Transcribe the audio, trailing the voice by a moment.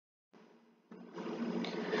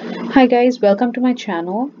Hi guys, welcome to my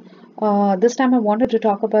channel. This time I wanted to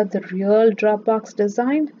talk about the real Dropbox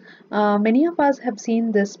design. Many of us have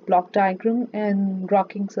seen this block diagram in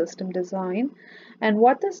rocking system design, and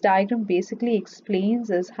what this diagram basically explains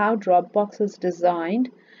is how Dropbox is designed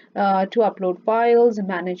to upload files,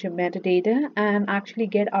 manage your metadata, and actually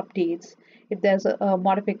get updates if there's a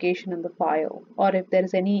modification in the file or if there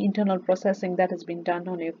is any internal processing that has been done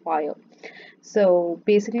on your file. So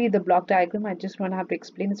basically the block diagram, I just don't have to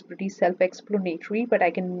explain, it's pretty self-explanatory, but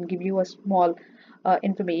I can give you a small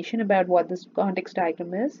information about what this context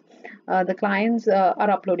diagram is. The clients are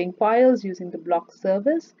uploading files using the block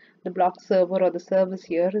service. The block server or the service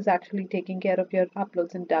here is actually taking care of your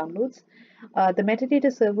uploads and downloads. The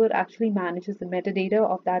metadata server actually manages the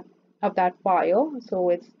metadata of that file. So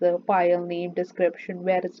it's the file name, description,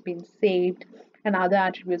 where it's been saved, and other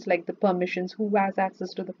attributes like the permissions, who has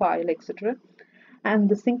access to the file, etc. And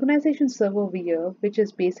the synchronization server over here, which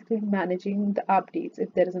is basically managing the updates.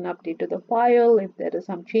 If there is an update to the file, if there is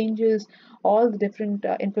some changes, all the different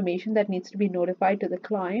information that needs to be notified to the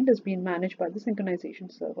client is being managed by the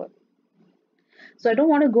synchronization server. So I don't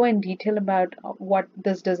want to go in detail about what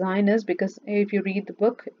this design is, because if you read the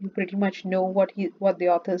book, you pretty much know what the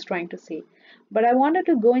author is trying to say. But I wanted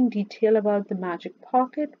to go in detail about the Magic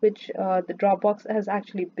Pocket, which the Dropbox has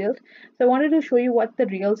actually built. So I wanted to show you what the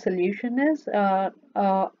real solution is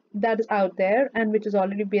that is out there and which has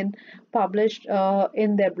already been published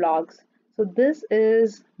in their blogs. So this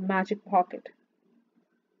is Magic Pocket.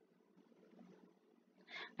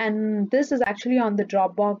 And this is actually on the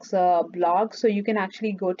Dropbox blog, so you can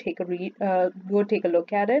actually go take a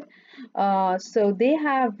look at it. So they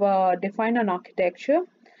have defined an architecture.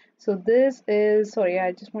 So this is, sorry,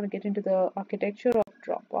 I just want to get into the architecture of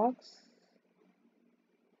Dropbox.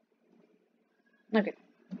 Okay,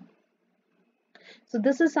 so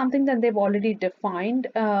this is something that they've already defined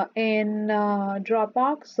in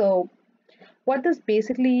Dropbox. So what this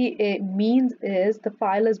basically means is the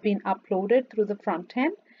file has been uploaded through the front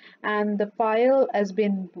end, and the file has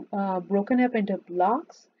been broken up into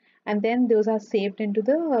blocks, and then those are saved into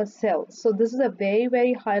the cells. So this is a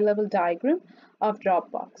very high level diagram of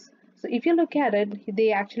Dropbox. So if you look at it,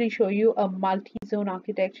 they actually show you a multi-zone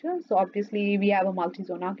architecture. So obviously we have a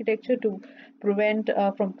multi-zone architecture to prevent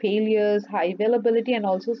from failures, high availability, and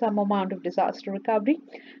also some amount of disaster recovery.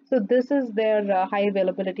 So this is their high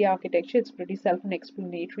availability architecture. It's pretty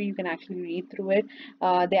self-explanatory. You can actually read through it.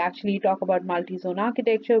 They actually talk about multi-zone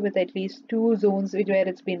architecture with at least 2 zones where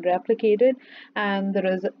it's been replicated, and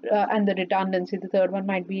the redundancy. The third one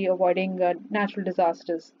might be avoiding natural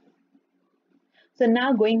disasters. So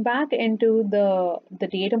now going back into the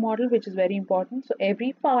data model, which is very important. So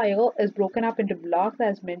every file is broken up into blocks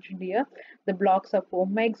as mentioned here. The blocks are 4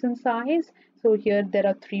 megs in size. So here there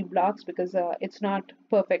are 3 blocks because it's not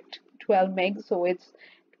perfect 12 megs. So it's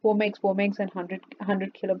 4 megs and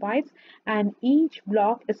 100 kilobytes. And each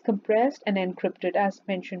block is compressed and encrypted as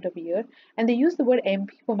mentioned over here. And they use the word MP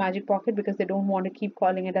for Magic Pocket because they don't want to keep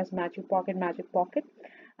calling it as Magic Pocket, Magic Pocket.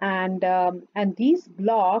 And these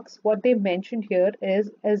blocks, what they mentioned here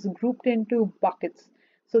is grouped into buckets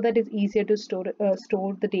so that it's easier to store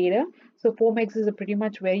the data. So 4 megs is a pretty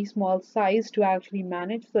much very small size to actually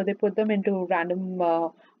manage, so they put them into random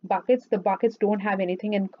buckets. The buckets don't have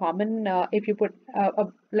anything in common. If you put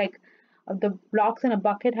the blocks in a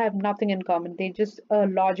bucket have nothing in common. They just a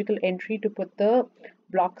logical entry to put the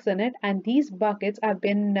blocks in it, and these buckets have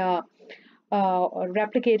been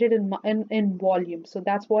replicated in volume. So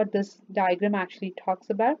that's what this diagram actually talks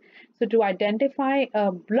about. So to identify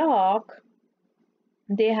a block,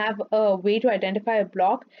 they have a way to identify a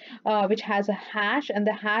block which has a hash, and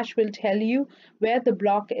the hash will tell you where the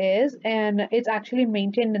block is, and it's actually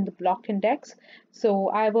maintained in the block index. So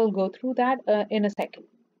I will go through that in a second.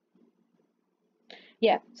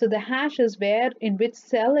 Yeah, so the hash is where, in which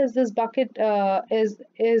cell is this bucket,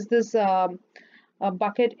 is this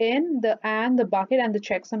bucket in the bucket, and the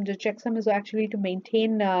checksum. The checksum is actually to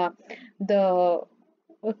maintain the the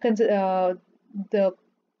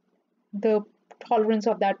the tolerance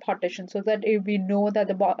of that partition, so that if we know that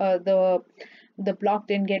the block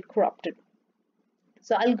didn't get corrupted.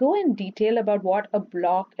 So I'll go in detail about what a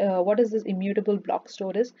block, what is this immutable block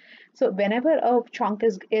store is. So whenever a chunk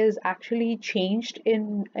is actually changed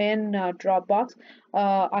in Dropbox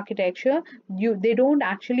architecture, they don't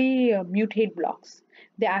actually mutate blocks.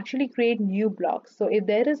 They actually create new blocks. So if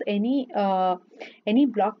there is any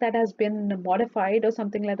block that has been modified or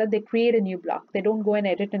something like that, they create a new block. They don't go and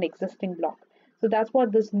edit an existing block. So that's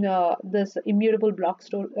what this immutable block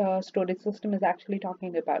storage system is actually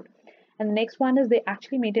talking about. And the next one is they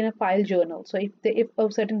actually maintain a file journal. So if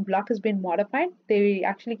a certain block has been modified, they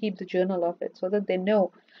actually keep the journal of it so that they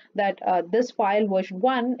know that this file version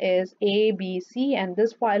 1 is ABC and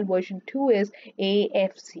this file version 2 is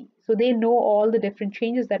AFC. So they know all the different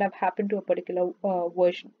changes that have happened to a particular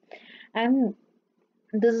version. And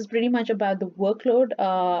this is pretty much about the workload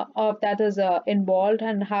of that is involved,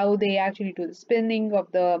 and how they actually do the spinning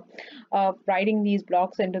of the writing these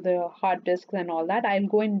blocks into the hard disks and all that. I'll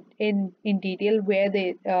go in detail where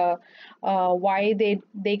they why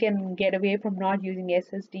they can get away from not using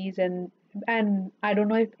SSDs. And I don't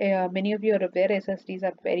know if many of you are aware, SSDs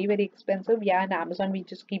are very expensive. Yeah, in Amazon we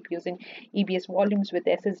just keep using EBS volumes with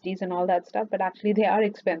SSDs and all that stuff, but actually they are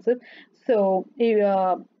expensive. So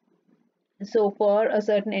so for a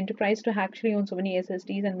certain enterprise to actually own so many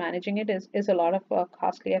SSDs and managing it is a lot of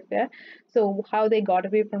costly affair. So how they got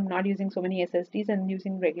away from not using so many SSDs and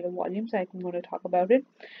using regular volumes, I'm going to talk about it.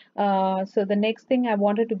 So the next thing I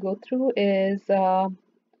wanted to go through is the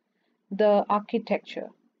architecture,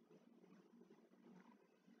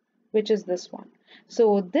 which is this one.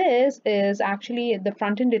 So this is actually the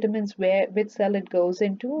front end determines which cell it goes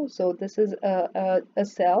into. So this is a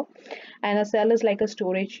cell, and a cell is like a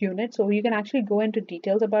storage unit. So you can actually go into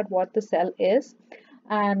details about what the cell is.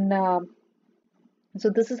 And so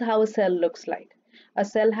this is how a cell looks like. A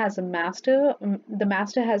cell has a master. The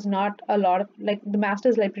master has not a lot of, like, the master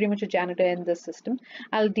is like pretty much a janitor in this system.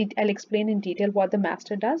 I'll explain in detail what the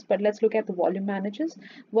master does, but let's look at the volume managers.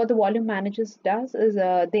 What the volume managers does is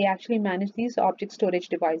they actually manage these object storage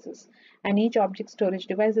devices, and each object storage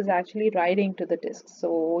device is actually writing to the disk.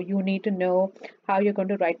 So you need to know how you're going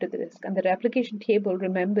to write to the disk, and the replication table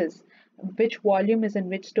remembers which volume is in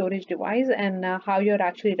which storage device and how you're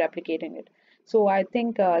actually replicating it. So I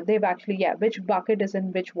think they've actually, yeah, which bucket is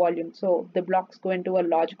in which volume. So the blocks go into a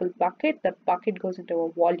logical bucket, that bucket goes into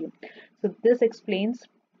a volume. So this explains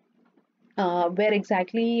where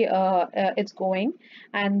exactly it's going,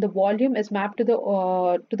 and the volume is mapped to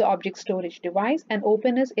the object storage device, and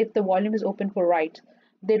open is if the volume is open for write.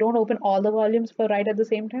 They don't open all the volumes for write at the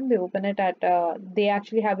same time. They open it at they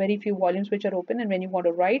actually have very few volumes which are open, and when you want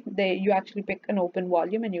to write, you actually pick an open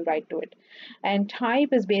volume and you write to it. And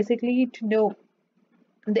type is basically to know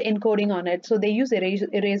the encoding on it. So they use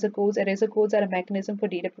eraser codes. Eraser codes are a mechanism for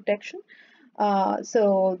data protection.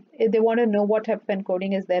 So if they want to know what type of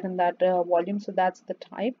encoding is there in that volume, so that's the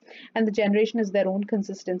type. And the generation is their own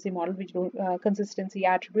consistency model, which consistency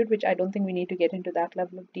attribute, which I don't think we need to get into that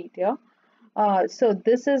level of detail. So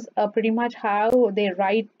this is pretty much how they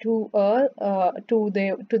write to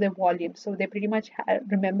their volume. So they pretty much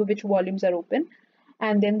remember which volumes are open,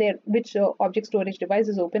 and then which object storage device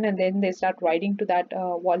is open, and then they start writing to that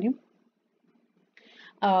volume.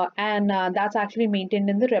 And that's actually maintained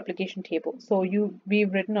in the replication table. So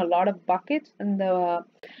we've written a lot of buckets, and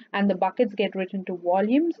the buckets get written to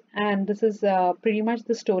volumes, and this is pretty much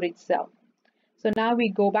the storage cell. So now we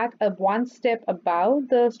go back one step above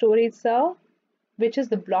the storage cell, which is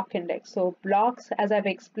the block index. So blocks, as I've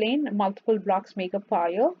explained, multiple blocks make a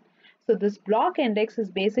file. So this block index is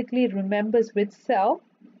basically remembers which cell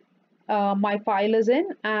my file is in,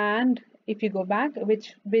 and if you go back,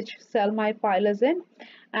 which cell my file is in,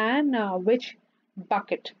 and which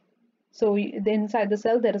bucket. So inside the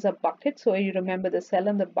cell there is a bucket, so you remember the cell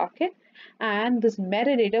and the bucket, and this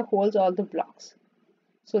metadata holds all the blocks.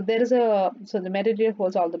 So the metadata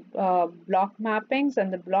holds all the block mappings,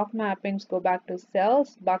 and the block mappings go back to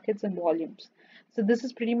cells, buckets, and volumes. So this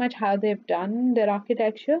is pretty much how they've done their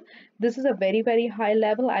architecture. This is a very high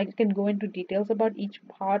level. I can go into details about each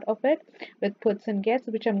part of it with puts and gets,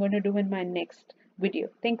 which I'm going to do in my next video.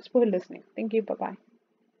 Thanks for listening. Thank you. Bye-bye.